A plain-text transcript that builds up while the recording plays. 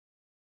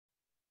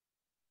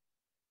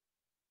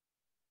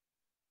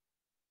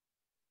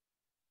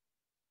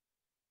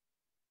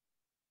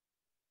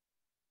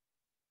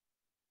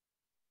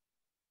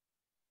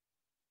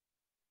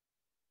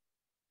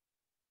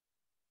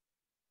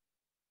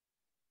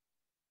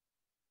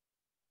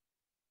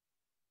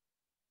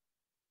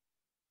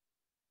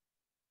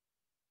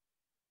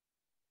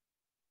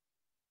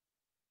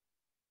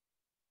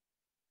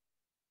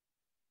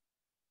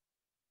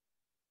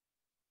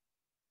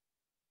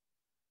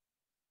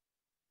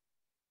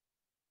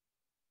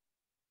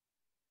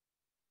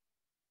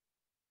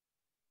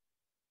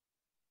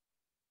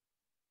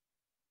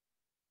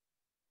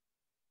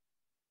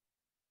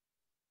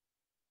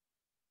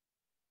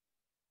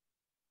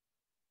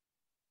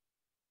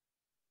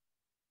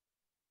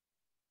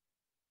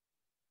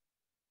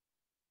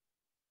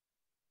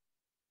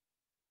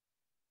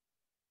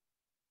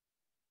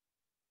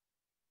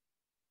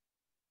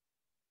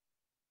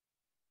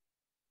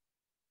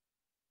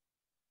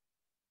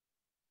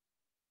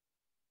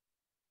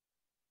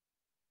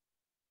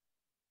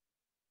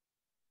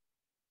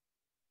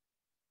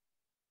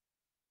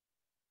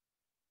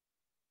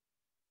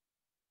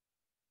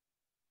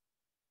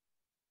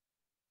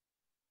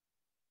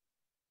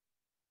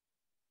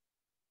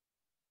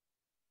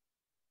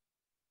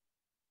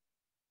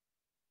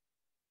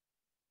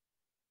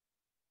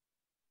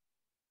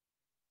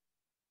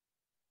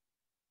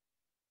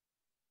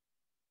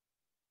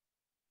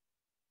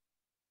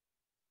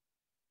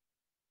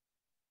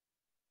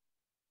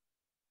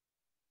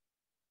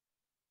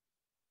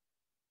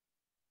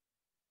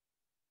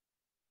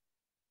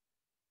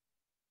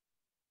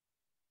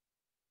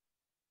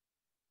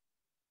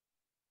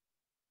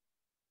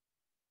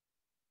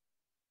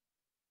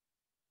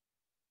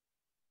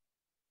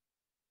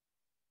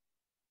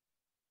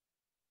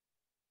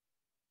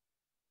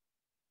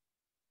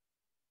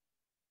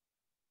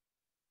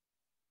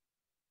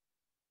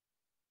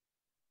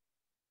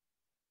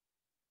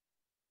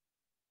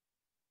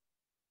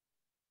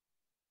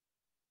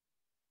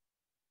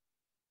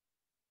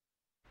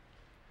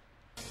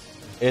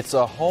It's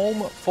a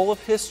home full of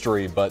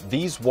history, but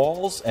these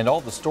walls and all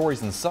the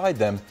stories inside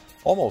them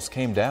almost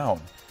came down.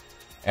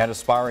 And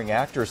aspiring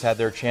actors had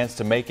their chance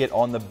to make it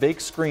on the big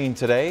screen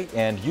today,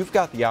 and you've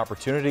got the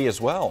opportunity as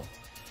well.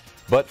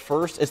 But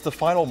first, it's the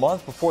final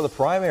month before the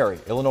primary.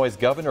 Illinois'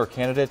 governor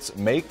candidates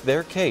make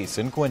their case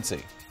in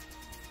Quincy.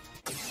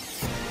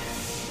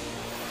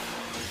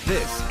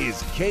 This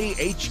is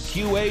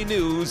KHQA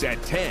News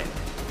at 10.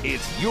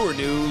 It's your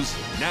news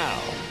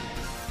now.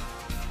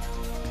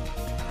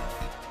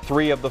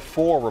 3 of the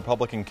 4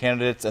 Republican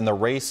candidates in the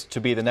race to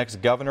be the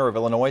next governor of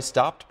Illinois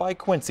stopped by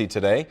Quincy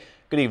today.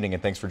 Good evening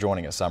and thanks for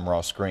joining us. I'm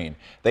Ross Green.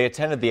 They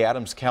attended the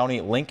Adams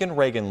County Lincoln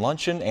Reagan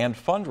Luncheon and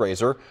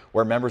Fundraiser,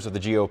 where members of the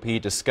GOP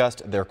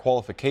discussed their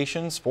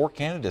qualifications for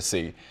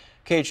candidacy.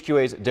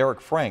 KHQA's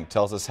Derek Frank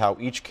tells us how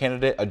each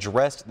candidate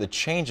addressed the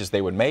changes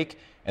they would make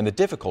and the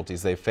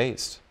difficulties they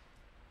faced.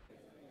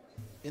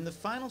 In the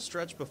final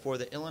stretch before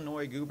the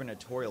Illinois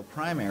gubernatorial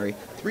primary,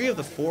 3 of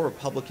the 4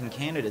 Republican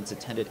candidates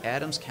attended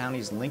Adams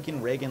County's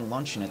Lincoln Reagan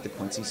Luncheon at the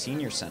Quincy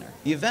Senior Center.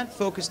 The event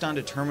focused on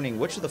determining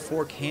which of the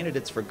 4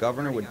 candidates for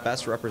governor would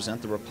best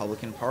represent the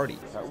Republican Party.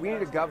 We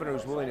need a governor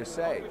who's willing to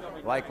say,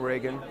 like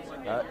Reagan,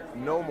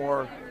 no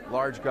more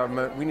large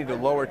government. We need to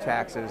lower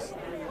taxes,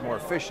 more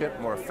efficient,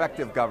 more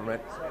effective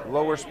government,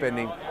 lower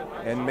spending,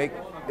 and make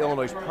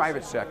Illinois'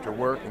 private sector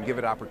work and give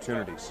it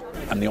opportunities.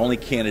 I'm the only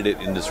candidate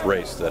in this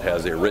race that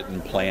has a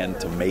written plan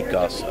to make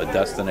us a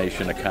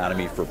destination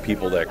economy for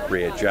people that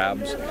create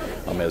jobs.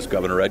 As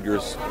Governor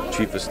Edgar's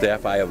chief of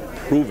staff, I have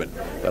proven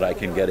that I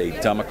can get a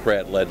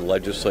Democrat-led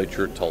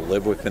legislature to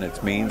live within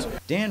its means.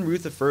 Dan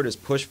Rutherford has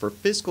pushed for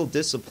fiscal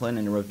discipline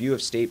and a review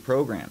of state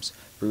programs.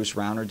 Bruce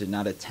Rauner did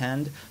not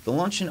attend. The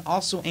luncheon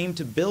also aimed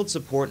to build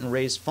support and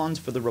raise funds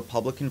for the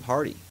Republican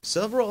Party.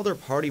 Several other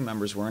party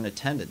members were in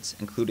attendance,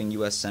 including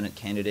U.S. Senate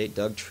candidate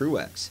Doug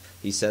Truex.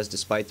 He says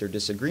despite their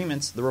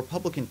disagreements, the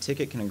Republican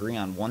ticket can agree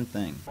on one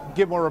thing.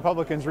 Get more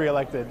Republicans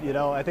reelected. You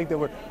know, I think that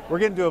we're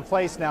getting to a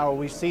place now where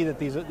we see that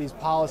these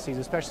policies,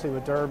 especially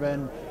with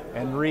Durbin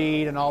and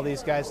Reed and all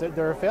these guys,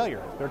 they're a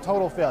failure. They're a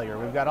total failure.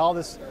 We've got all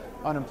this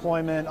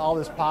unemployment, all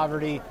this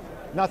poverty.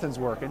 Nothing's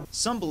working.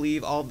 Some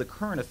believe all of the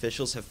current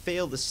officials have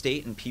failed the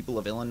state and people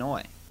of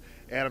Illinois.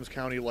 Adams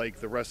County,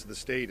 like the rest of the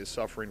state, is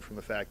suffering from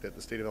the fact that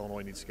the state of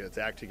Illinois needs to get its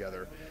act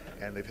together,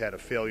 and they've had a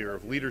failure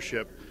of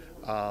leadership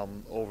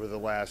over the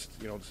last,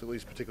 at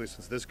least particularly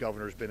since this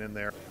governor's been in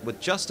there.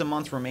 With just a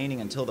month remaining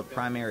until the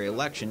primary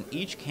election,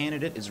 each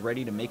candidate is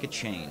ready to make a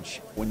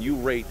change. When you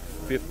rate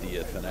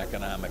 50th in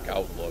economic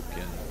outlook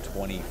in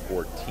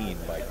 2014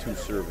 by 2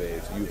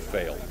 surveys, you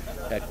failed.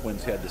 Had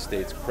Quincy had the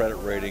state's credit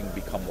rating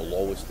become the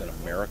lowest in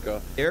America.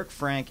 Eric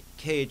Frank,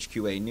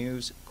 KHQA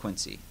News,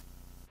 Quincy.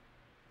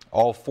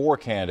 All 4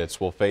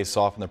 candidates will face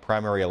off in the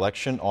primary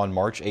election on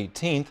March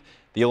 18th.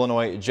 The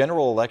Illinois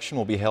general election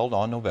will be held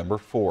on November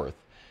 4th.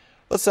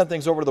 Let's send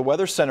things over to the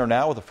Weather Center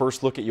now with a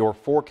first look at your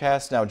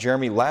forecast. Now,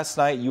 Jeremy, last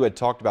night you had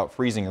talked about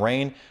freezing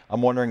rain.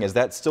 I'm wondering, is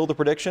that still the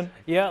prediction?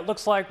 Yeah, it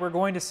looks like we're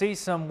going to see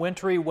some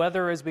wintry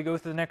weather as we go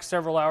through the next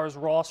several hours,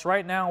 Ross.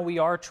 Right now, we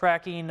are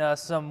tracking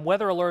some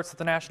weather alerts that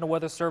the National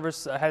Weather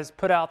Service has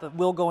put out that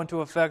will go into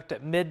effect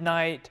at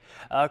midnight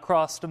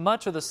across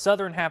much of the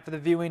southern half of the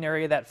viewing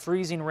area. That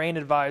freezing rain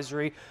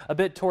advisory, a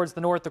bit towards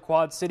the north, the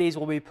Quad Cities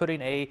will be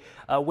putting a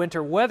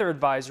winter weather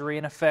advisory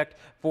in effect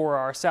for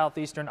our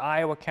southeastern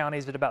Iowa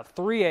counties at about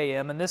 3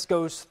 a.m. and this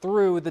goes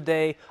through the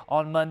day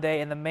on Monday,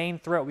 and the main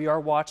threat we are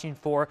watching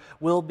for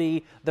will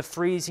be the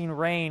freezing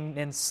rain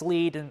and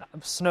sleet and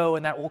snow,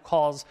 and that will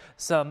cause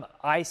some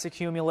ice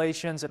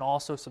accumulations and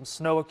also some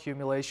snow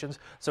accumulations,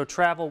 so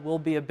travel will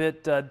be a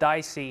bit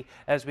dicey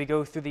as we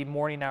go through the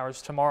morning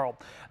hours tomorrow.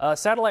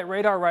 Satellite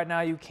radar right now,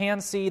 you can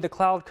see the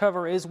cloud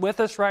cover is with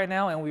us right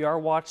now, and we are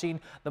watching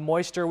the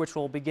moisture which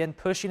will begin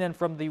pushing in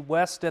from the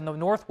west and the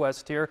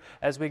northwest here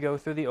as we go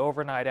through the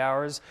overnight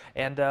hours.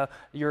 And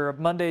your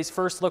Monday's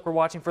first look, we're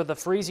watching for the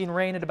freezing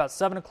rain at about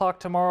 7 o'clock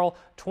tomorrow,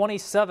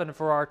 27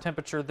 for our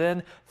temperature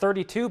then,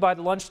 32 by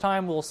the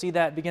lunchtime. We'll see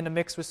that begin to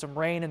mix with some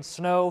rain and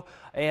snow,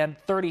 and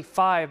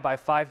 35 by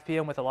 5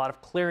 p.m. with a lot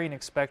of clearing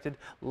expected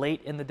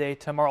late in the day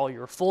tomorrow.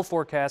 Your full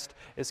forecast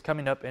is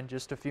coming up in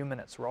just a few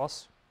minutes.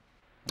 Ross?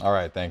 All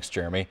right, thanks,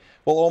 Jeremy.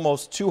 Well,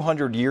 almost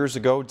 200 years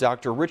ago,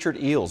 Dr.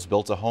 Richard Eels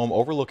built a home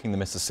overlooking the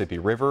Mississippi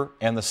River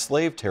and the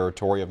slave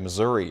territory of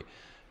Missouri.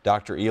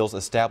 Dr. Eels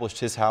established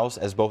his house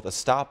as both a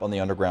stop on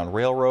the Underground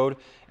Railroad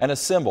and a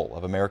symbol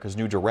of America's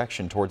new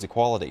direction towards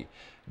equality.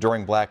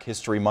 During Black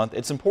History Month,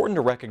 it's important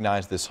to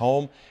recognize this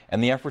home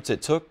and the efforts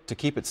it took to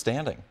keep it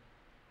standing.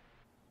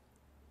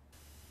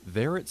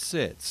 There it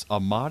sits, a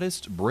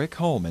modest brick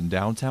home in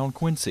downtown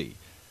Quincy.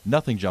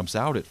 Nothing jumps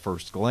out at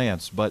first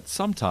glance, but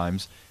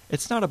sometimes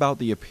it's not about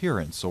the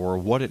appearance or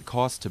what it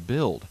costs to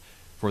build.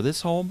 For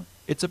this home,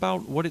 it's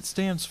about what it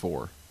stands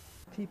for.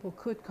 People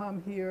could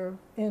come here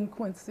in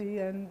Quincy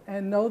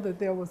and know that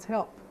there was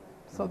help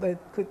so they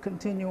could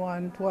continue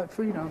on toward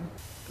freedom.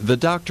 The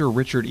Dr.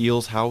 Richard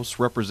Eels house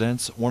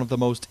represents one of the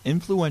most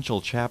influential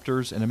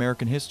chapters in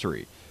American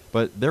history,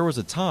 but there was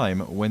a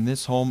time when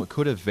this home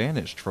could have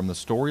vanished from the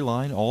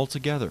storyline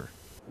altogether.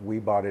 We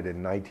bought it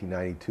in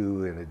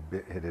 1992, and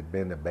it had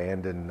been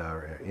abandoned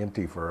or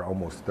empty for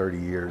almost 30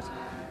 years.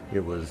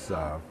 It was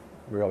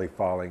really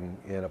falling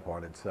in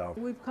upon itself.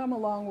 We've come a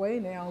long way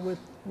now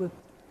with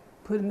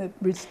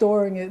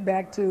restoring it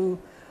back to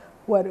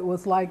what it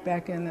was like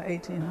back in the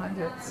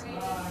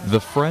 1800s. The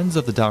Friends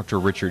of the Dr.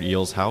 Richard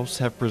Eells House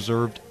have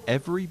preserved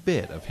every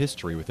bit of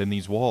history within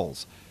these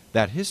walls.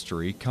 That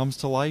history comes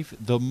to life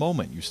the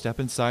moment you step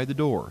inside the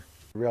door.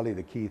 Really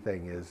the key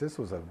thing is this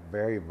was a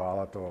very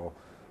volatile,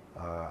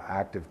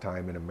 active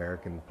time in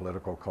American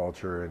political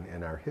culture and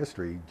in our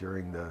history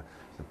during the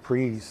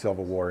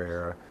pre-Civil War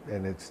era,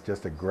 and it's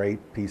just a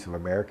great piece of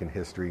American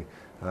history.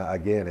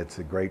 Again, it's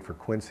great for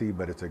Quincy,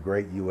 but it's a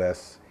great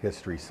U.S.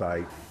 history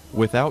site.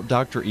 Without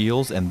Dr.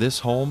 Eells and this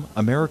home,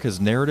 America's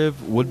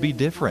narrative would be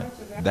different.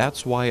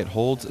 That's why it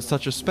holds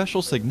such a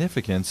special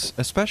significance,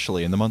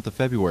 especially in the month of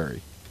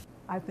February.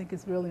 I think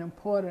it's really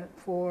important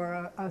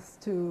for us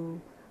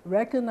to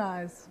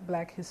recognize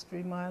Black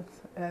History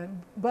Month,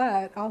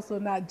 but also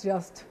not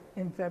just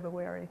in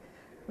February.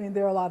 I mean,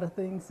 there are a lot of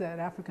things that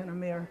African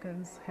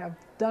Americans have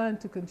done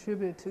to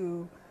contribute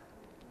to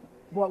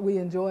what we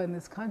enjoy in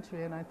this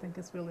country, and I think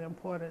it's really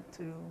important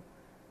to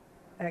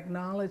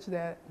acknowledge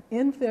that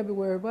in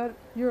February, but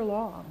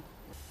year-long.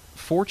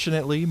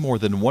 Fortunately, more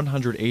than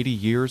 180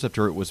 years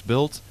after it was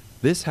built,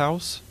 this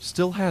house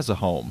still has a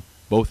home,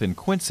 both in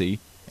Quincy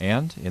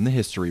and in the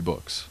history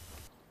books.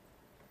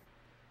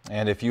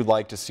 And if you'd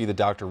like to see the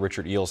Dr.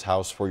 Richard Eells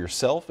House for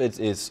yourself, it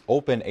is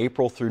open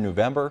April through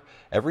November,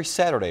 every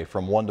Saturday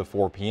from 1 to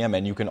 4 p.m.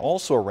 And you can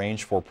also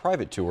arrange for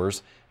private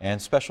tours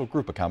and special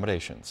group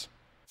accommodations.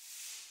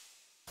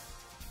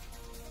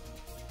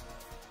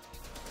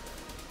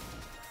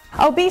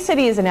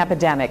 Obesity is an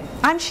epidemic.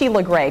 I'm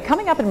Sheila Gray.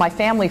 Coming up in my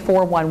Family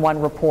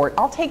 411 report,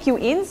 I'll take you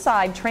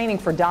inside training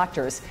for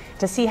doctors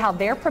to see how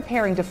they're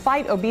preparing to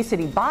fight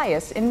obesity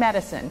bias in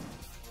medicine.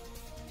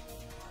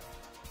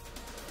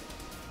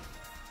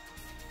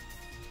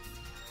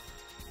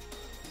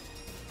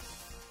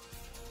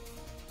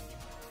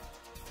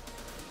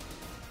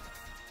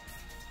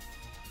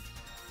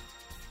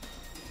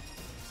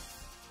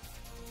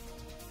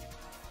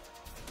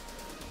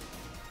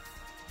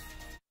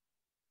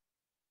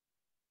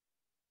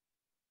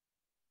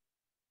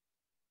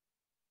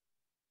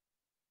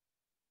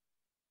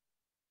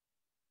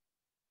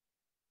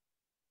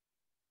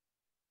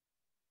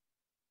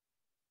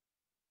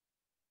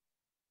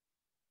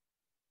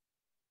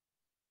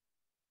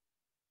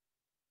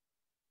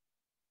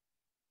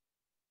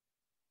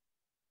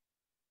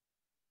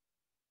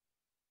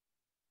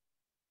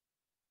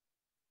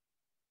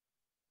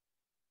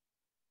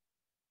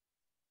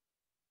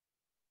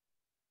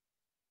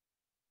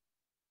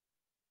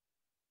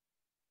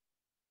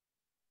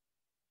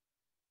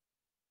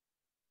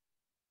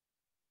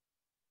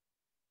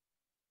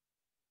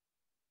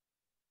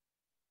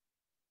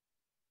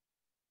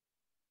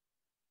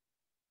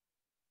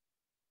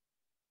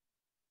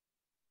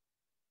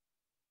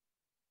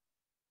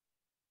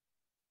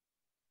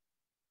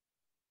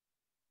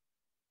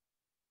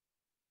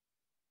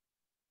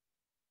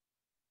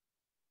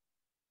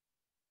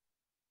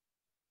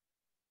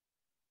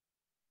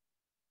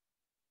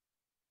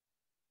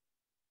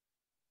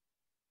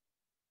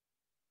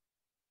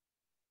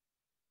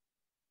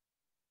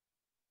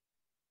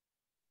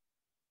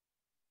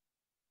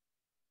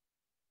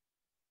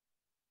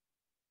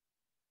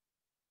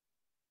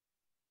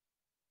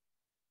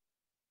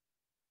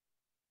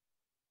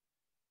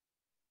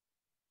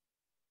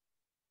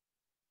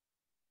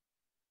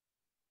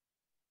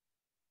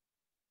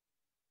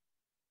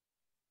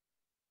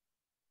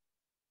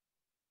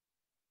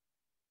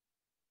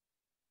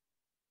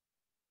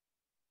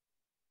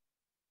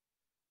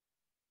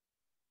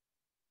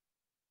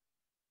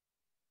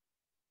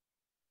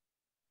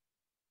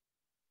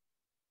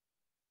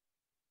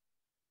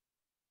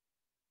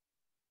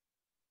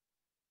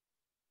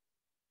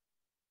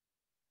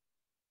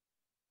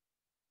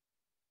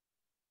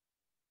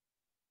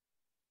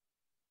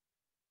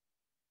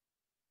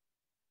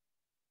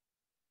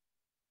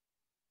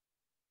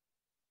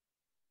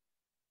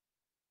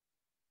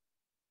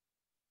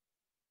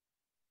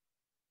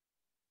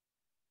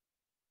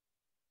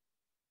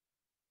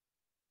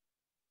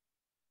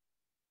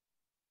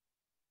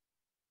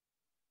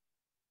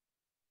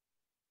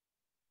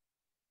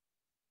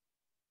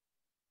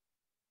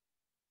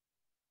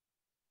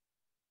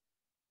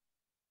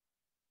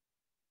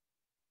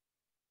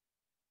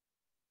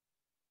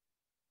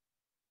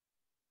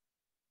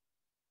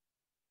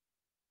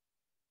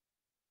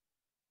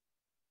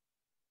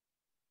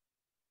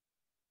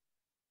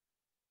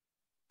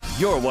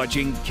 You're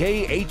watching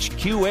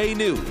KHQA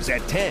News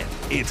at 10.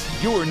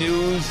 It's your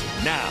news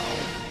now.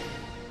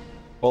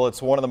 Well,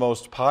 it's one of the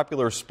most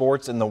popular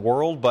sports in the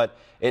world, but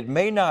it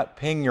may not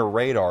ping your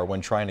radar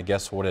when trying to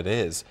guess what it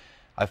is.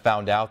 I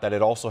found out that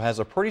it also has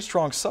a pretty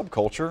strong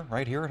subculture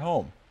right here at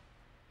home.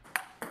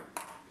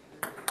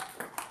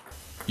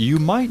 You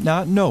might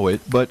not know it,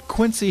 but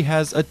Quincy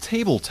has a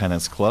table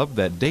tennis club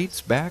that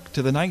dates back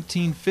to the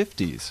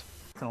 1950s.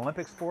 It's an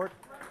Olympic sport,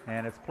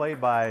 and it's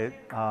played by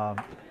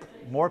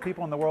more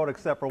people in the world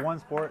except for one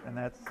sport, and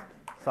that's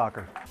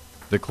soccer.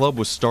 The club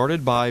was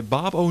started by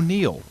Bob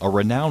O'Neill, a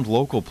renowned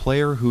local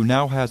player who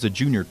now has a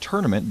junior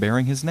tournament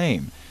bearing his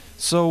name.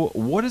 So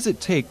what does it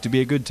take to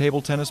be a good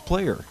table tennis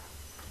player?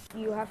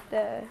 You have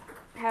to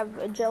have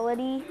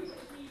agility,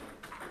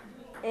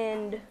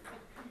 and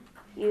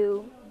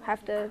you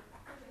have to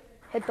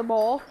hit the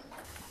ball.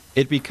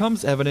 It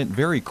becomes evident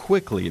very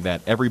quickly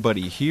that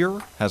everybody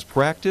here has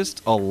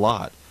practiced a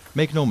lot.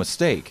 Make no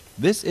mistake,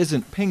 this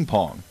isn't ping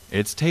pong,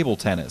 it's table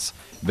tennis.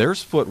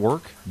 There's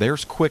footwork,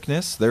 there's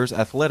quickness, there's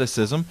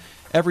athleticism,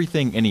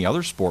 everything any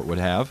other sport would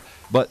have,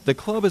 but the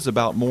club is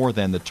about more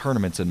than the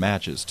tournaments and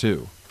matches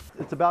too.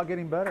 It's about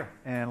getting better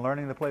and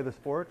learning to play the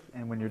sport,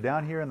 and when you're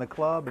down here in the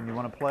club and you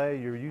want to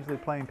play, you're usually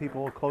playing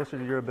people closer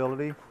to your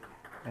ability,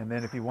 and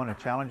then if you want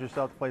to challenge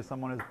yourself to play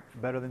someone who's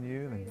better than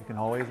you, then you can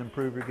always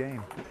improve your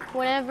game.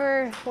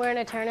 Whenever we're in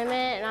a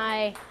tournament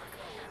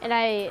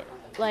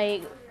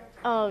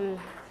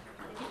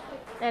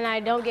and I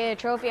don't get a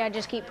trophy, I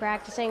just keep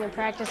practicing and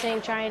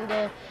practicing, trying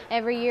to,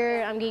 every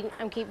year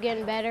I'm keep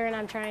getting better, and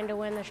I'm trying to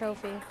win the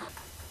trophy.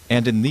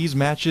 And in these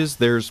matches,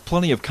 there's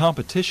plenty of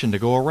competition to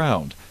go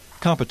around.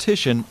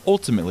 Competition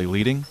ultimately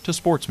leading to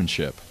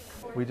sportsmanship.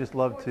 We just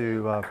love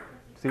to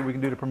see what we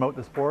can do to promote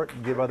the sport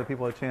and give other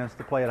people a chance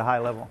to play at a high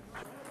level.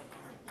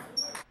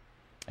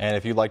 And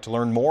if you'd like to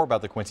learn more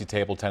about the Quincy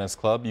Table Tennis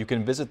Club, you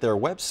can visit their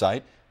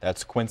website.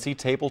 That's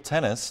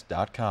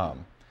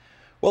quincytabletennis.com.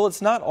 Well,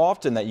 it's not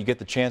often that you get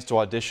the chance to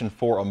audition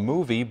for a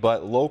movie,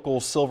 but local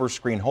silver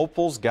screen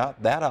hopefuls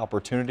got that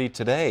opportunity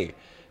today.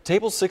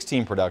 Table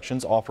 16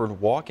 Productions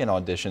offered walk-in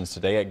auditions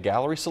today at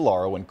Gallery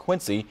Solaro in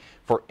Quincy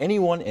for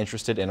anyone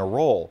interested in a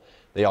role.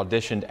 They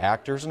auditioned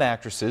actors and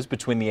actresses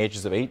between the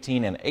ages of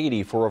 18 and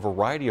 80 for a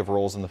variety of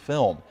roles in the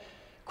film.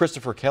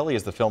 Christopher Kelly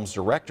is the film's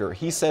director.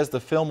 He says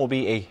the film will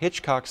be a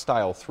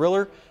Hitchcock-style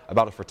thriller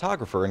about a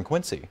photographer in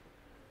Quincy.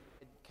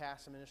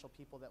 Cast some initial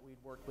people that we'd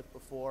worked with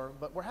before,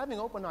 but we're having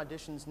open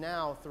auditions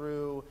now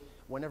through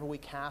whenever we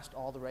cast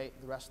all the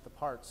rest of the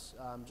parts,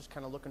 just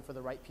kind of looking for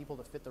the right people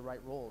to fit the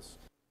right roles.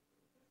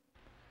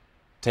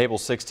 Table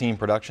 16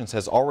 Productions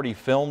has already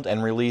filmed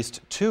and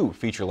released 2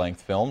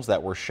 feature-length films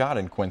that were shot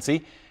in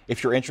Quincy.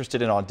 If you're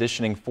interested in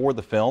auditioning for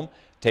the film,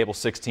 Table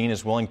 16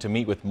 is willing to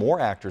meet with more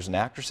actors and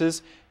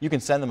actresses. You can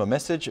send them a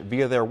message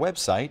via their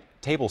website,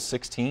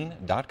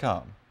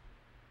 table16.com.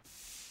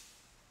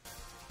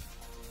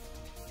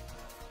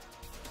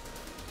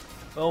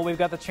 Well, we've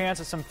got the chance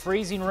of some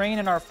freezing rain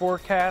in our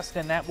forecast,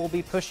 and that will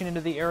be pushing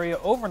into the area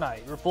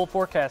overnight. Your full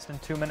forecast in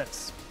 2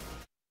 minutes.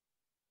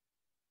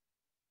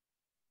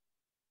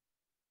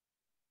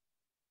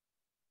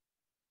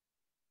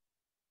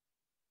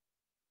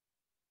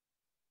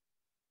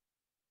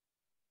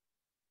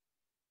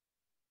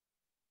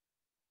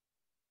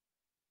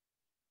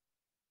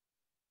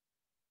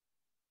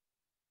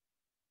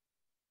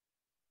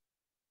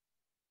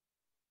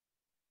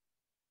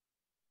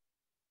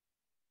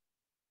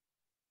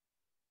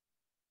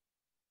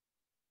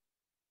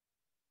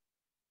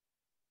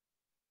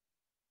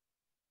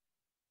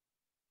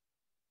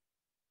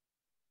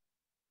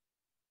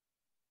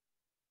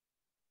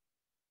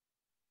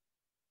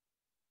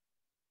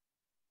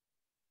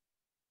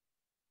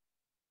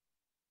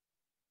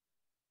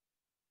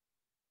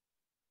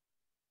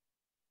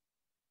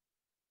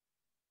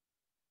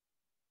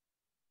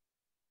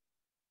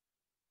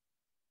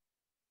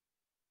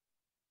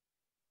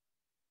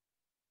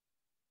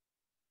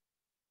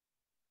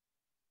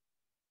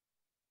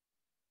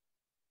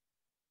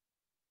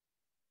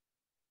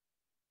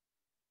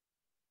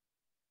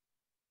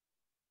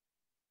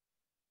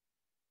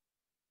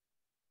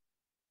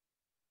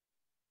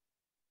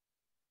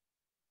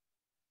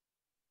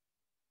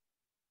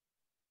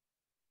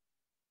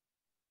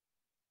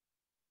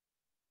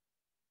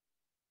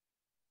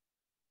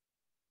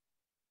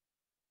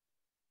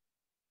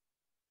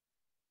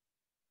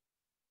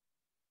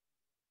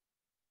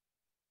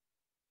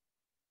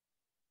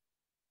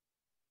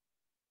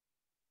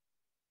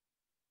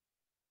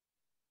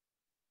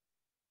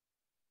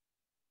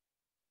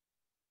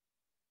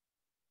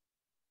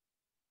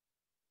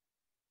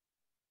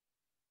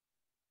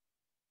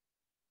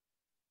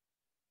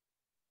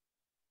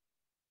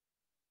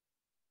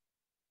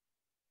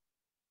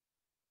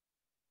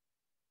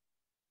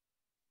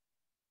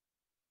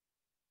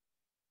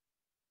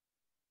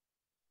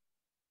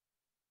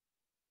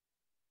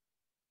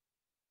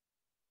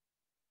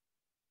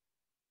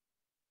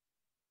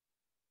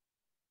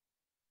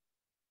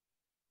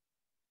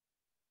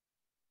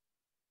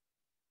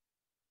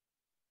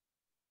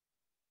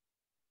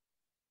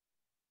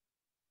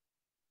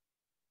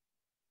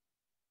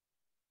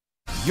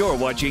 You're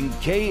watching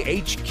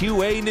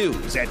KHQA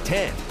News at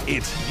 10.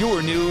 It's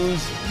your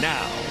news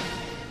now.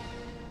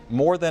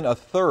 More than a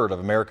third of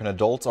American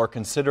adults are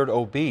considered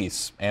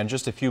obese, and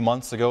just a few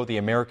months ago, the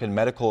American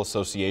Medical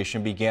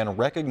Association began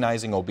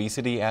recognizing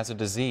obesity as a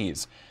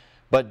disease.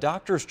 But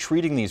doctors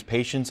treating these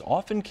patients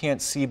often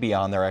can't see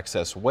beyond their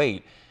excess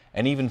weight,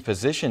 and even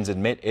physicians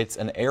admit it's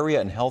an area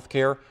in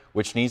healthcare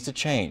which needs to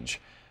change.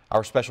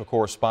 Our special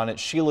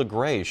correspondent Sheila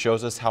Gray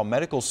shows us how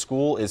medical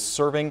school is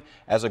serving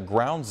as a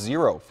ground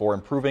zero for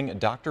improving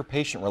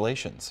doctor-patient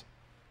relations.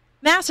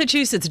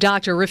 Massachusetts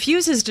doctor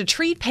refuses to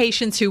treat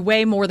patients who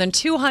weigh more than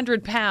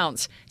 200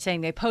 pounds,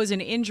 saying they pose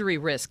an injury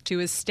risk to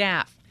his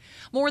staff.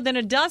 More than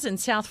a dozen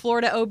South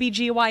Florida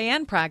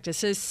OBGYN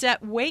practices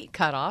set weight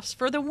cutoffs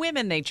for the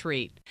women they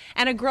treat.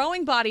 And a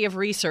growing body of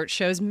research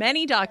shows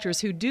many doctors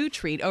who do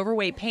treat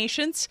overweight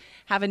patients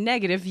have a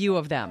negative view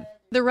of them.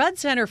 The Rudd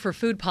Center for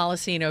Food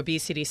Policy and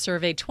Obesity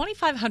surveyed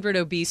 2,500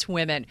 obese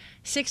women.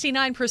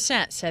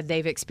 69% said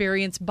they've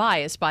experienced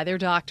bias by their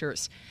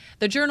doctors.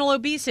 The journal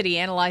Obesity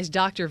analyzed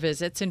doctor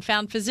visits and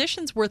found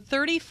physicians were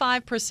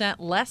 35%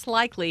 less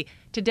likely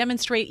to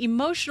demonstrate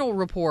emotional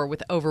rapport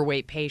with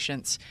overweight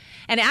patients.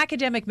 And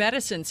academic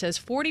medicine says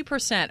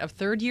 40% of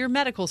third-year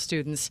medical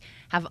students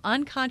have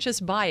unconscious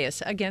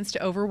bias against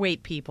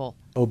overweight people.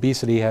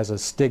 Obesity has a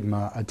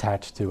stigma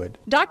attached to it.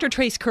 Dr.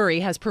 Trace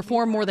Curry has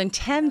performed more than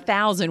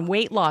 10,000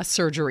 weight loss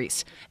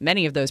surgeries,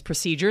 many of those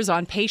procedures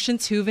on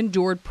patients who've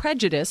endured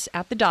prejudice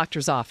at the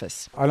doctor's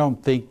office. I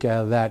don't think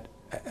that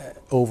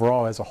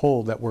overall as a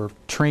whole that we're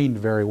trained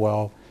very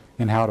well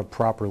in how to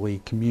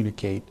properly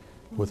communicate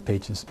with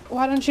patients.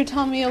 Why don't you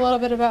tell me a little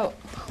bit about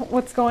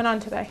what's going on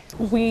today?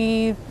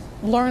 We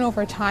learn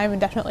over time,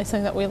 and definitely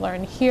something that we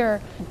learn here,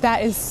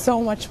 that is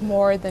so much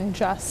more than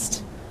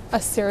just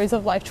a series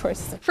of life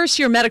choices.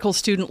 First-year medical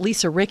student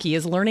Lisa Rickey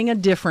is learning a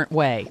different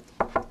way.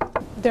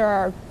 There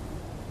are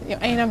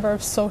any number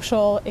of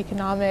social,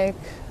 economic,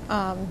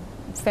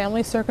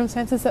 family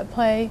circumstances that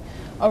play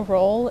a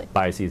role.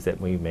 Biases that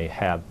we may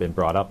have been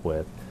brought up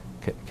with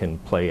can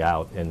play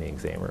out in the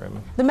exam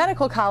room. The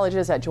medical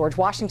colleges at George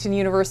Washington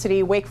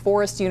University, Wake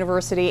Forest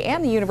University,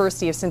 and the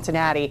University of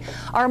Cincinnati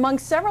are among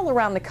several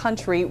around the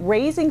country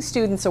raising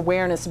students'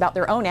 awareness about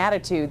their own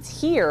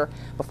attitudes here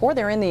before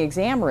they're in the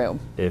exam room.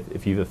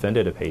 If you've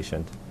offended a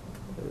patient,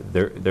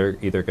 they're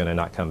either going to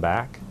not come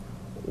back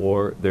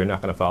or they're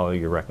not going to follow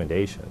your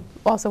recommendation.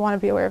 Also want to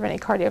be aware of any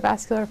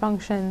cardiovascular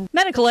function.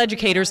 Medical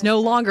educators no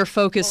longer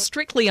focus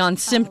strictly on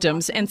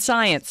symptoms and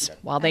science.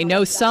 While they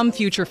know some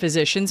future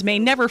physicians may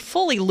never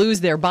fully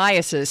lose their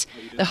biases,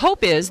 the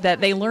hope is that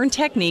they learn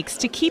techniques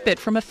to keep it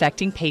from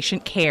affecting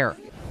patient care.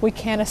 We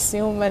can't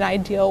assume an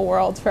ideal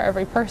world for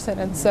every person,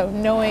 and so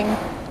knowing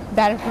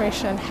that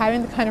information and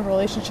having the kind of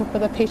relationship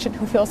with a patient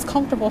who feels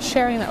comfortable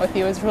sharing that with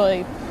you is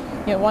really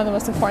one of the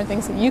most important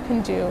things that you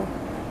can do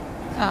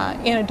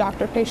in a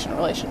doctor-patient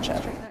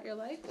relationship.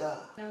 Now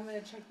I'm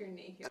going to check your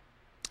knee here.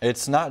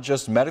 It's not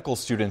just medical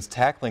students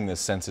tackling this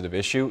sensitive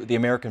issue. The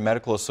American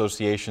Medical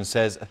Association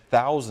says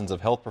thousands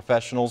of health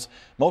professionals,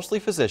 mostly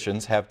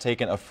physicians, have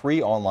taken a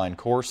free online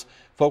course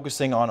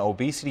focusing on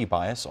obesity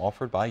bias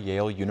offered by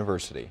Yale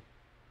University.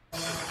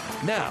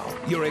 Now,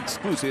 your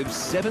exclusive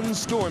 7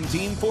 Storm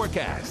Team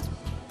forecast.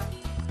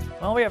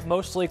 Well, we have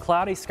mostly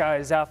cloudy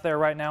skies out there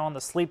right now on the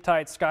Sleep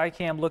Tight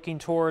Skycam looking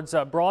towards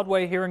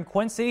Broadway here in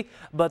Quincy,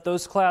 but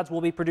those clouds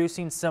will be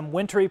producing some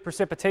wintry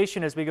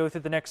precipitation as we go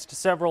through the next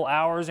several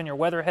hours, and your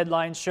weather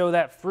headlines show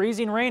that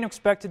freezing rain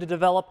expected to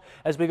develop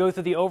as we go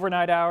through the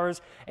overnight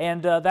hours,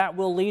 and that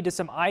will lead to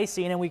some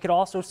icing, and we could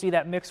also see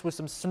that mixed with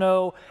some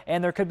snow,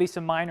 and there could be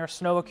some minor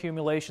snow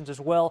accumulations as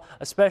well,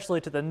 especially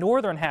to the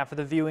northern half of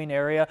the viewing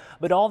area,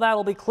 but all that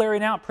will be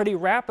clearing out pretty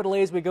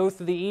rapidly as we go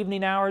through the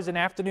evening hours and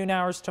afternoon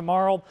hours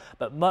tomorrow.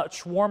 But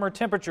much warmer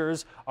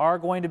temperatures are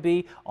going to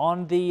be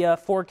on the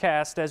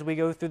forecast as we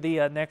go through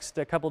the next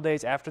couple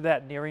days after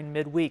that, nearing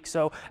midweek.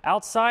 So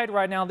outside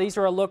right now, these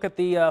are a look at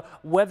the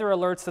weather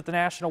alerts that the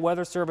National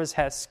Weather Service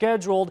has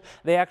scheduled.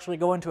 They actually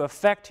go into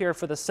effect here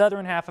for the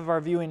southern half of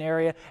our viewing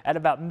area at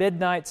about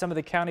midnight. Some of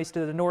the counties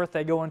to the north,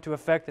 they go into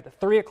effect at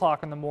 3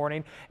 o'clock in the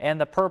morning.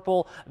 And the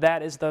purple,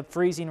 that is the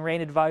freezing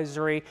rain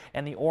advisory,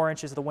 and the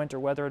orange is the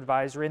winter weather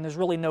advisory. And there's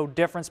really no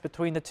difference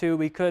between the two.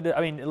 We could,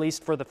 at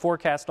least for the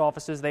forecast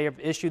offices, they have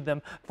issued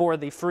them for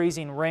the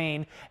freezing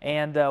rain,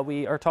 and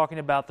we are talking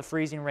about the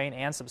freezing rain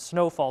and some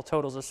snowfall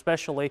totals,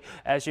 especially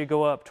as you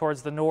go up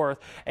towards the north.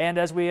 And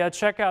as we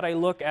check out a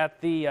look at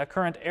the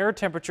current air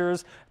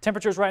temperatures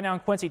right now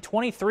in Quincy,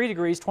 23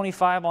 degrees,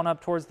 25 on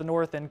up towards the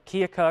north in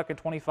Keokuk, and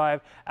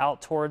 25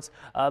 out towards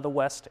the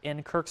west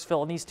in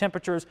Kirksville. And these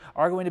temperatures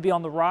are going to be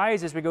on the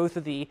rise as we go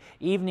through the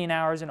evening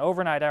hours and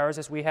overnight hours,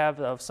 as we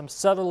have some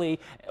southerly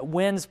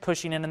winds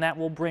pushing in, and that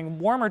will bring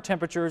warmer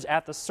temperatures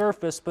at the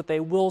surface, but they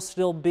will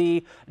still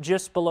be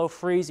just below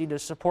freezing to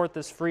support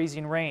this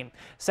freezing rain.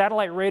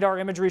 Satellite radar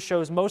imagery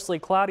shows mostly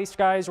cloudy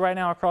skies right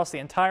now across the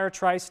entire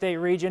tri-state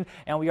region,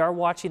 and we are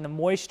watching the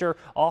moisture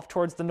off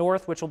towards the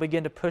north, which will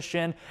begin to push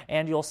in,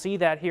 and you'll see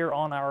that here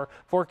on our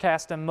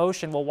forecast in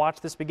motion. We'll watch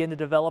this begin to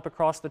develop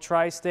across the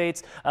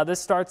tri-states. This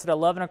starts at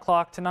 11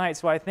 o'clock tonight,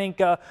 so I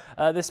think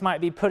this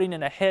might be putting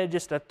in ahead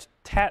just a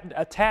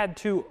a tad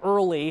too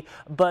early,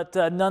 but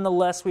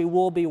nonetheless, we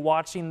will be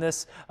watching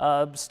this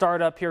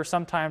start up here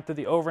sometime through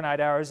the overnight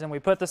hours. And we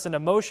put this into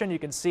motion. You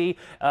can see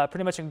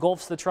pretty much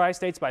engulfs the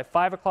tri-states by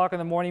 5 o'clock in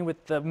the morning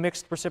with the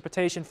mixed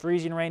precipitation,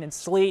 freezing rain, and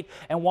sleet.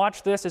 And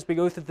watch this as we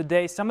go through the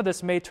day. Some of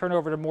this may turn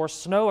over to more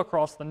snow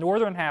across the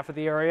northern half of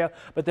the area,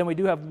 but then we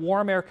do have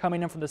warm air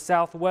coming in from the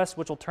southwest,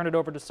 which will turn it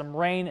over to some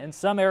rain in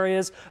some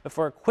areas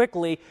before it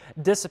quickly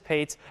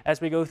dissipates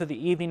as we go through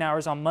the evening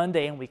hours on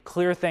Monday and we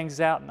clear things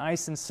out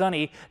nice and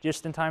sunny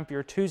just in time for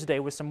your Tuesday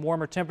with some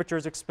warmer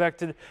temperatures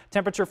expected.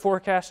 Temperature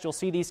forecast, you'll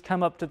see these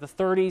come up to the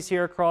 30s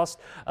here across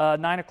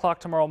 9 o'clock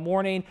tomorrow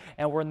morning,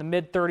 and we're in the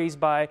mid 30s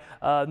by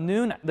the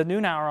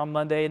noon hour on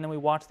Monday, and then we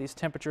watch these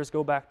temperatures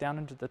go back down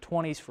into the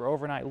 20s for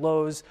overnight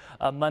lows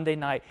Monday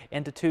night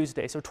into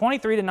Tuesday. So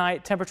 23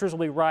 tonight, temperatures will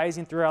be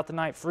rising throughout the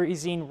night,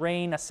 freezing,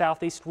 rain, a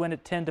southeast wind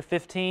at 10 to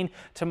 15.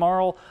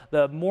 Tomorrow,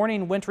 the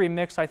morning wintry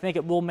mix, I think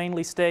it will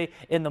mainly stay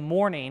in the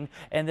morning,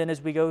 and then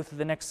as we go through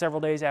the next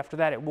several days after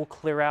that, it will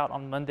clear out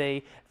on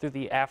Monday through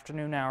the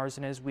afternoon hours,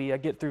 and as we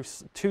get through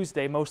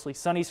Tuesday, mostly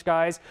sunny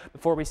skies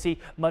before we see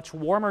much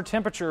warmer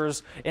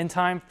temperatures in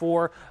time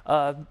for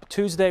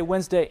Tuesday,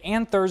 Wednesday,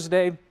 and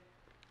Thursday.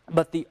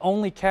 But the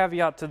only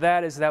caveat to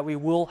that is that we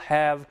will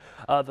have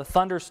the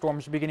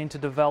thunderstorms beginning to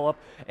develop.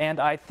 And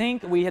I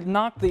think we had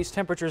knocked these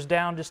temperatures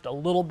down just a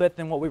little bit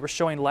than what we were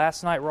showing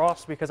last night,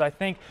 Ross, because I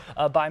think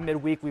by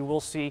midweek we will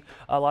see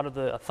a lot of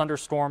the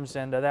thunderstorms,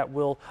 and that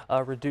will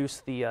reduce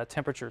the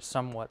temperatures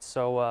somewhat.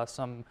 So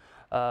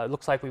it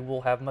looks like we will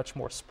have much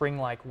more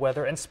spring-like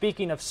weather. And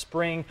speaking of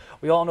spring,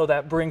 we all know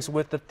that brings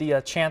with it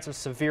the chance of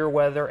severe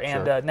weather.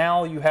 And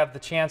now you have the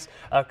chance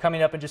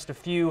coming up in just a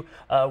few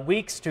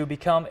weeks to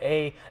become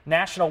a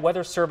National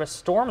Weather Service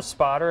storm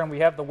spotter. And we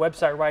have the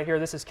website right here.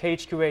 This is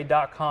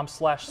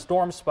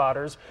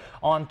khqa.com/stormspotters.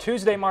 On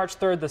Tuesday, March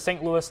 3rd, the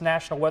St. Louis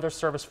National Weather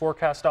Service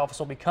Forecast Office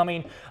will be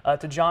coming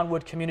to John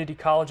Wood Community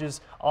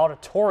College's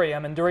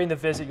auditorium. And during the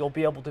visit, you'll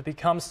be able to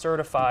become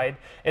certified.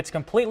 It's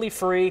completely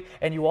free,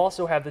 and you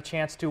also have the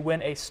chance to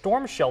win a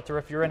storm shelter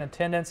if you're in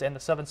attendance, and the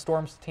 7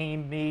 Storms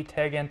team, me,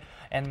 Tegan,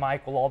 and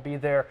Mike will all be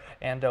there,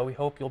 and we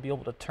hope you'll be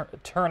able to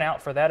turn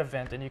out for that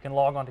event, and you can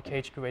log on to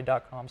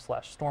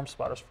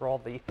khqa.com/stormspotters for all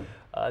the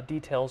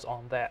details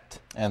on that.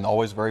 And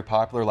always very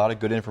popular, a lot of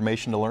good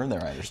information to learn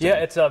there, I understand. Yeah,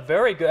 it's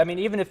very good. I mean,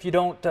 even if you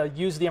don't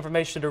use the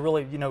information to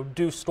really,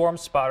 do storm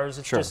spotters,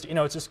 it's just,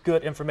 it's just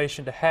good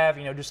information to have,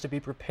 just to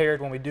be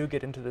prepared when we do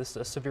get into this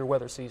severe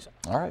weather season.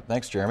 All right,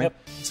 thanks, Jeremy.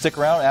 Stick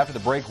around after the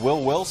break.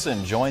 Will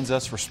Wilson joins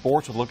us for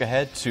sports with a look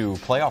ahead to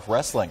playoff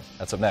wrestling.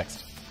 That's up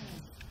next.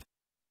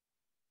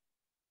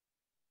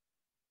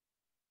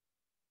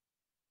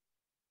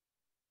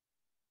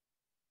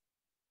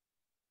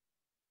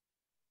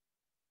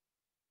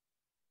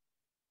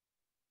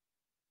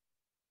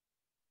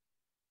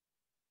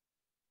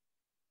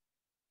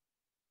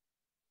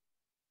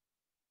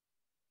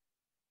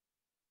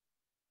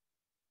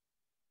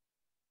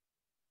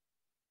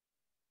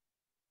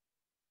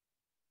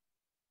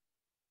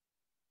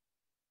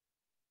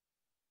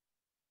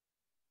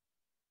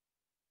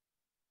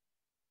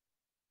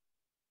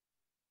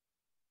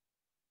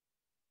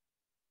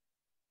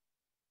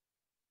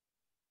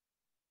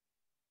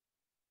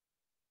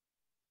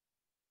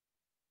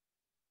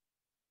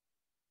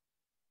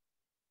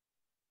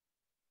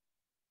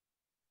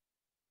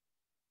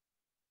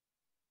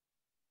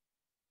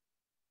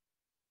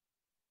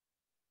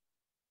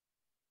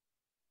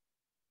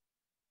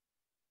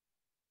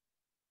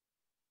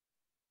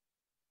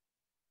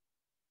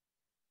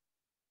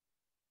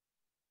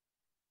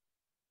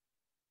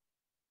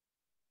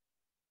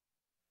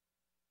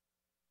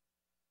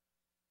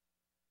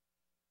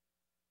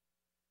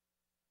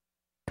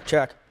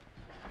 Check.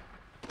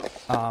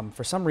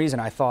 For some reason,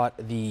 I thought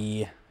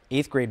the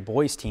 8th grade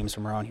boys teams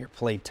from around here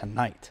played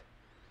tonight.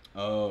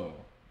 Oh,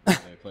 they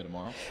play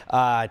tomorrow?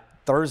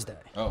 Thursday.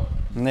 Oh.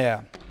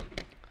 Yeah.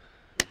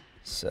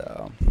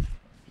 So,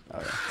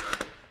 okay.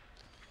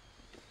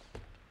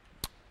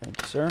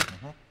 Thank you, sir.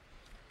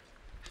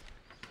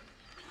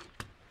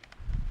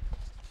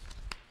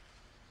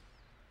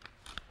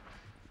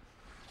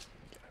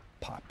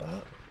 Pop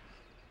up.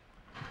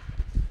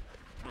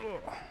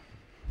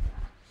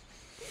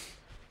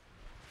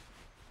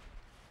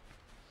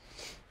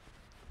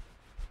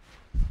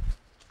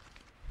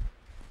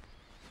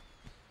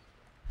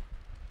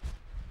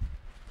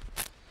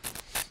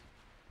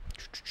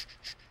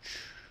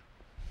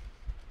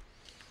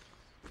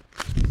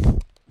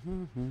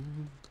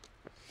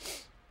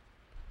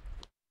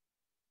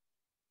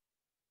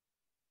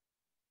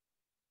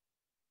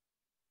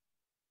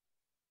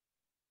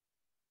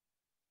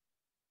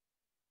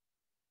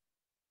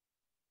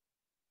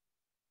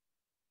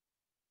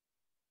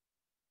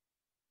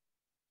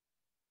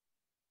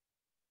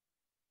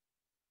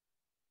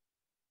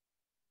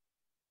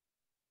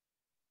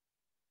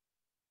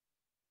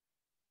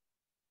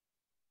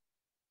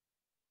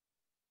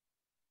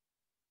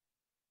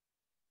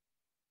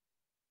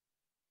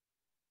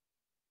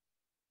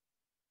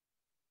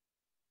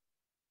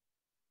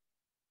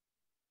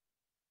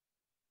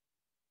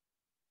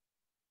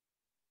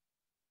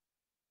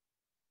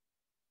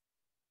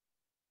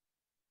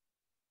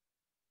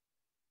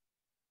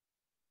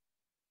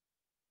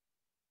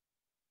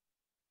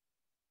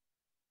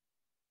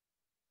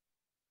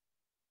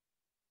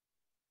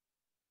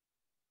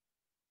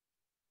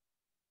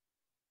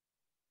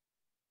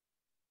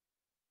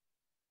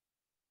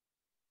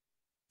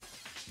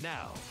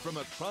 Now, from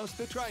across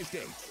the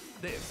tri-states,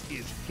 this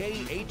is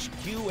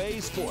KHQA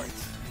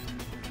Sports.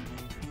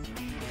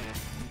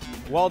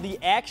 Well, the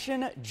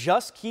action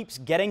just keeps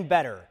getting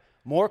better.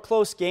 More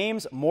close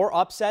games, more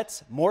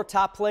upsets, more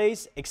top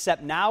plays,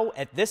 except now,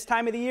 at this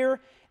time of the year,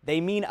 they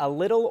mean a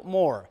little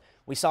more.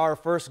 We saw our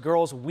first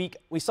week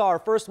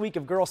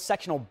of girls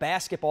sectional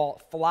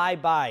basketball fly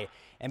by.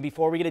 And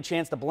before we get a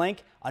chance to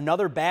blink,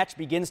 another batch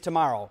begins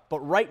tomorrow. But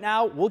right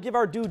now, we'll give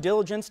our due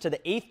diligence to the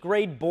 8th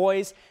grade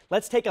boys.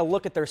 Let's take a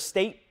look at their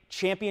state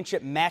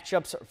championship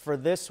matchups for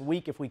this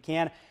week if we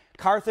can.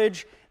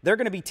 Carthage, they're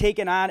going to be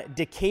taking on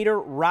Decatur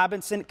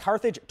Robinson.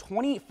 Carthage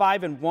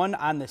 25-1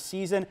 on the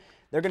season.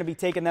 They're going to be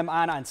taking them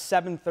on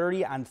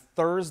 7:30 on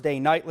Thursday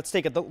night. Let's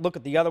take a look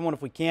at the other one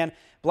if we can.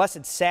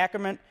 Blessed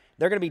Sacrament,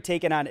 they're going to be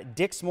taking on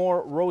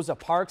Dixmoor Rosa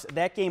Parks.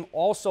 That game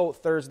also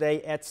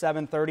Thursday at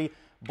 7:30.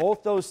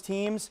 Both those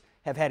teams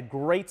have had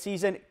great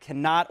season.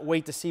 Cannot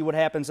wait to see what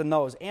happens in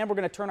those. And we're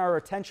going to turn our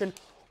attention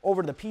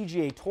over to the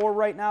PGA Tour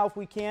right now if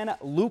we can.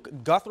 Luke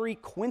Guthrie,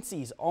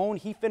 Quincy's own.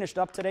 He finished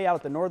up today out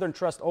at the Northern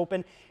Trust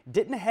Open.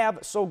 Didn't have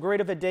so great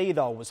of a day,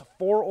 though. Was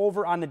 4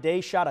 over on the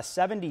day, shot a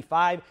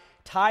 75.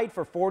 Tied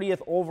for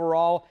 40th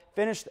overall,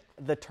 finished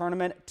the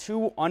tournament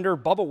 2 under.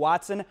 Bubba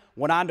Watson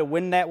went on to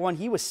win that one.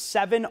 He was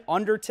 7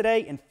 under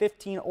today and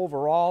 15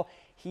 overall.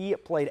 He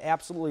played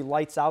absolutely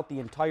lights out the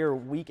entire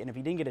week, and if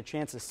you didn't get a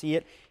chance to see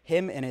it,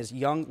 him and his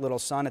young little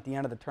son at the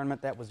end of the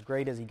tournament, that was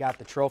great as he got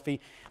the trophy.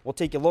 We'll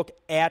take a look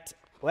at,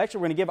 we're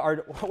actually going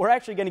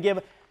to give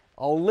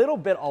a little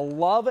bit of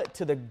love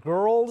to the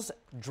girls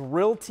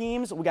drill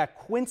teams. We got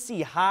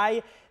Quincy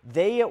High.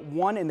 They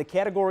won in the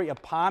category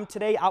of POM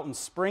today out in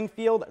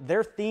Springfield.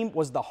 Their theme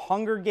was the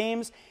Hunger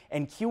Games,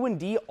 and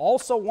Q&D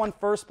also won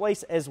first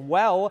place as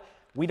well.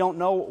 We don't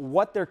know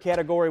what their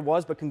category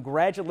was, but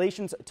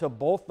congratulations to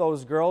both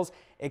those girls.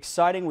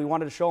 Exciting. We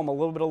wanted to show them a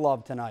little bit of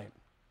love tonight.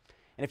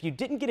 And if you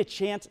didn't get a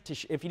chance to,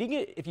 if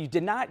you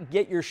did not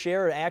get your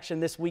share of action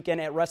this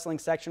weekend at wrestling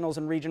sectionals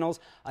and regionals,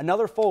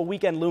 another full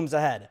weekend looms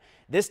ahead.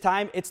 This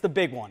time, it's the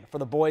big one for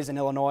the boys in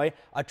Illinois,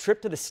 a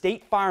trip to the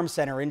State Farm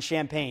Center in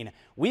Champaign.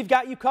 We've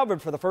got you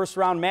covered for the first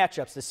round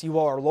matchups to see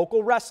what our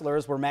local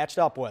wrestlers were matched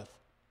up with.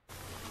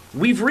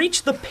 We've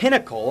reached the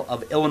pinnacle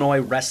of Illinois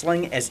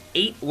wrestling as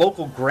 8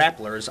 local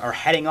grapplers are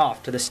heading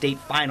off to the state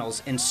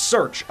finals in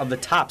search of the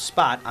top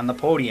spot on the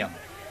podium.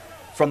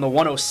 From the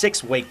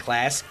 106 weight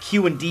class,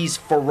 Q&D's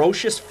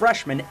ferocious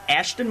freshman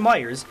Ashton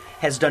Myers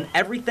has done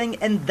everything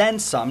and then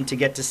some to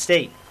get to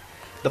state.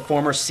 The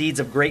former Seeds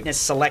of Greatness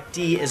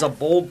selectee is a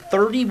bold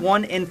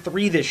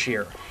 31-3 this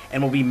year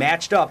and will be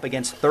matched up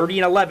against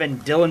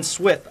 30-11 Dylan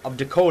Swift of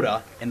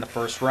Dakota in the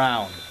first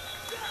round.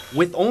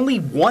 With only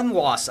 1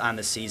 loss on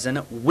the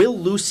season, Will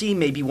Lucy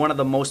may be one of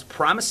the most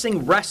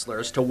promising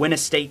wrestlers to win a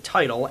state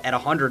title at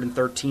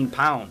 113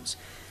 pounds.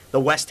 The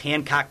West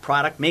Hancock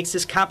product makes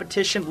his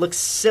competition look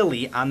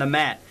silly on the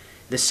mat.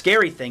 The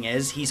scary thing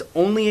is he's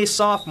only a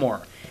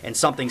sophomore, and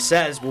something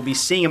says we'll be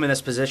seeing him in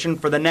this position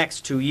for the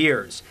next 2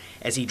 years,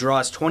 as he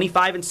draws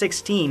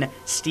 25-16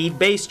 Steve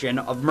Bastian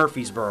of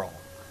Murfreesboro.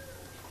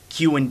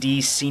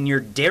 Q&D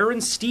senior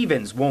Darren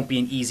Stevens won't be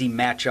an easy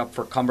matchup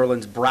for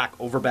Cumberland's Brock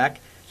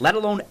Overbeck, let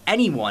alone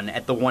anyone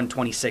at the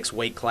 126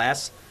 weight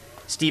class.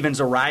 Stevens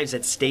arrives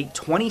at state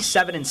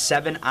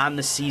 27-7 on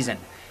the season.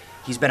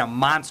 He's been a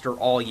monster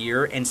all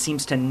year and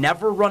seems to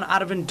never run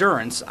out of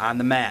endurance on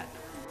the mat.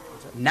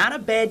 Not a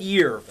bad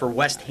year for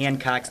West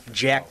Hancock's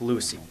Jack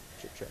Lucy.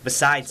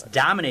 Besides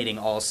dominating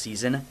all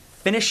season,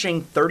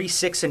 finishing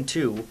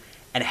 36-2,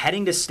 and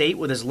heading to state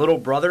with his little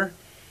brother,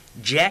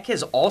 Jack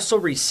has also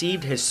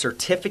received his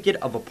certificate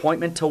of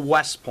appointment to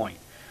West Point,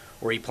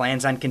 where he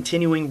plans on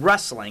continuing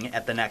wrestling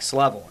at the next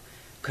level.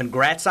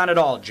 Congrats on it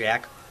all,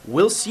 Jack.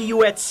 We'll see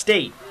you at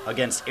state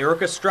against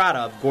Eric Estrada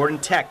of Gordon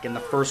Tech in the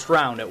first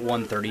round at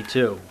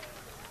 132.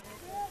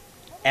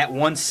 At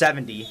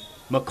 170,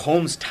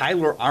 Macomb's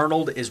Tyler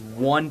Arnold is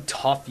one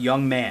tough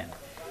young man.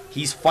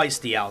 He's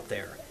feisty out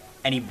there,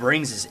 and he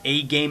brings his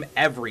A game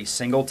every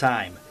single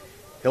time.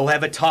 He'll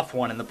have a tough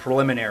one in the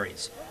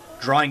preliminaries,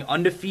 drawing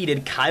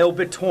undefeated Kyle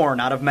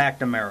Bitorn out of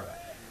McNamara.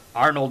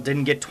 Arnold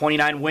didn't get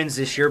 29 wins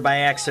this year by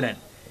accident.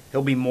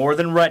 He'll be more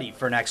than ready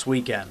for next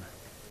weekend.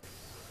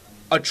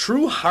 A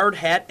true hard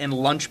hat and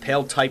lunch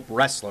pail type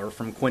wrestler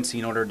from Quincy,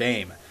 Notre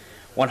Dame.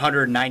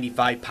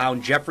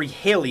 195-pound Jeffrey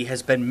Haley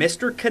has been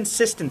Mr.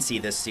 Consistency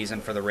this season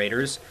for the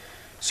Raiders.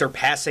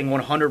 Surpassing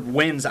 100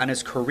 wins on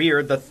his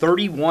career, the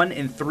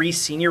 31-3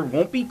 senior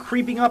won't be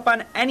creeping up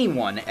on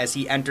anyone as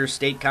he enters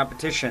state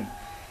competition.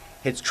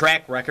 His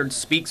track record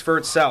speaks for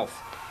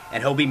itself,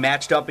 and he'll be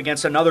matched up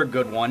against another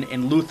good one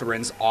in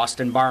Lutheran's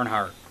Austin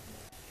Barnhart.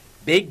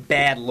 Big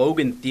Bad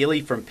Logan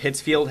Thiele from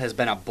Pittsfield has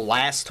been a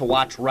blast to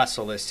watch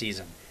wrestle this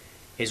season.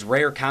 His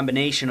rare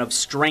combination of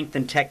strength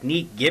and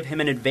technique give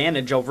him an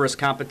advantage over his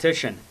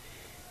competition.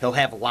 He'll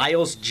have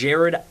Lyles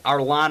Jared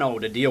Arlano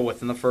to deal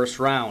with in the first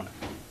round.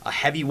 A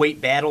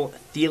heavyweight battle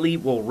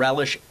Thiele will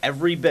relish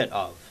every bit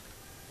of.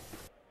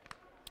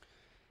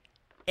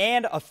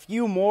 and a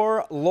few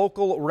more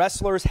local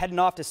wrestlers heading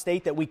off to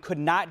state that we could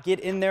not get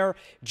in there.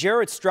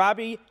 Jared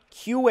Strabe,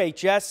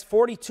 QHS,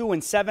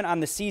 42-7 on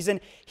the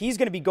season. He's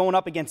going to be going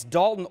up against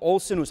Dalton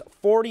Olson, who's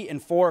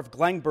 40-4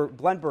 of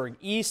Glenburg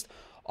East.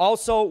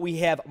 Also, we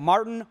have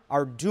Martin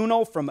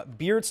Arduino from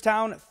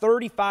Beardstown,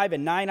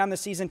 35-9 on the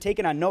season,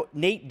 taking on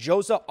Nate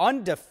Josa,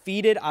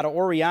 undefeated out of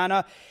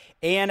Oriana.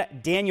 And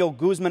Daniel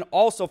Guzman,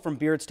 also from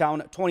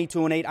Beardstown,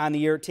 22-8 on the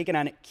year, taking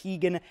on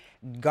Keegan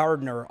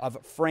Gardner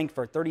of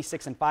Frankfurt,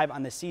 36-5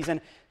 on the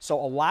season. So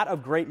a lot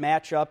of great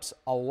matchups,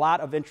 a lot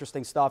of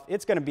interesting stuff.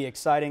 It's going to be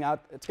exciting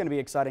out. It's going to be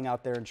exciting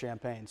out there in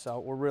Champaign. So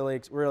we're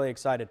really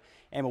excited.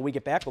 And when we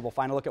get back, we'll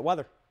find a look at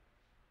weather.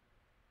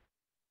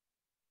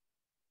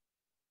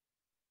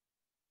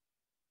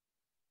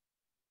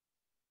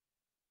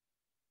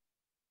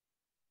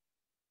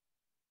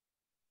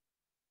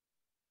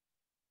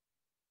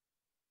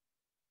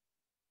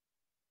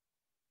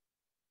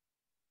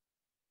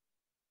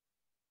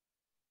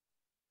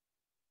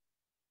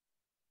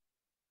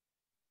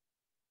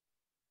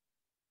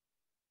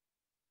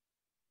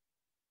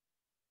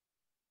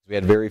 We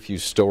had very few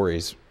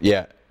stories.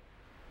 Yeah.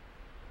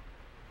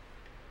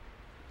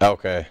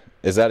 Okay.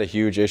 Is that a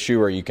huge issue,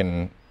 or you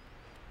can...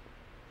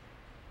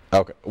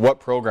 Okay.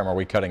 What program are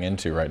we cutting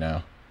into right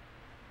now?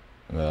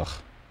 Ugh.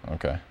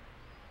 Okay.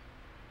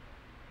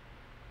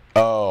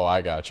 Oh,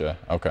 I gotcha.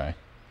 Okay.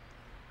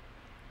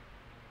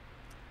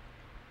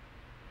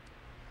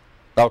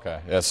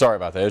 Okay. Yeah, sorry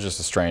about that. It was just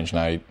a strange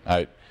night.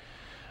 I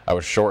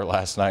was short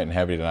last night and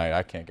heavy tonight.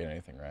 I can't get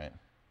anything right.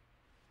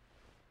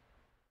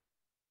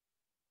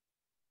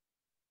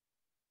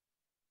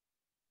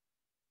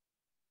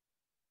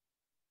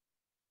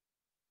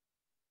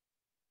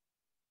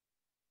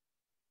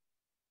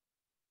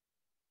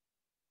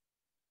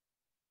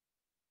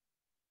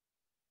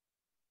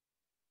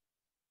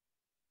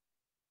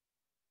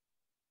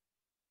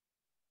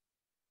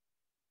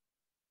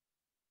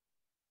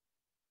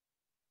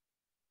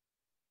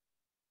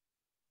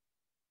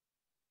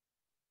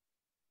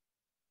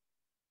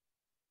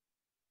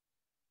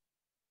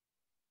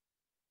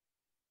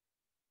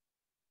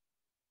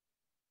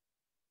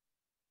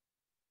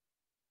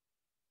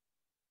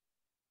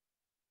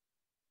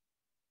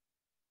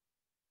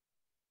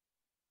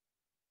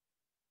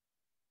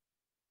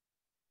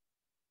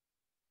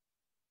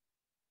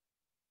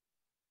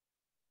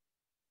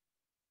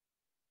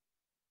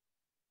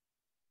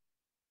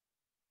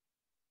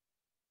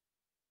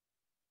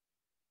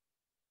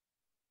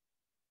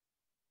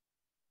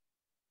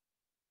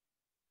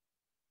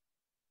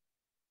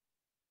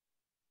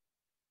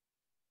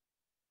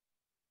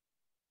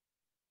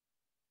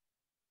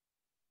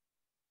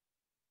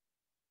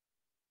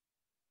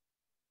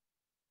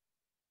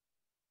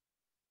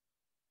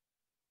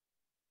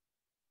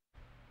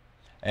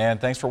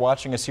 And thanks for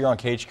watching us here on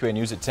KHQA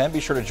News at 10.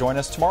 Be sure to join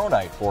us tomorrow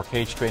night for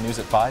KHQA News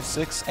at 5,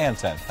 6, and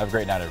 10. Have a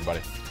great night,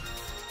 everybody.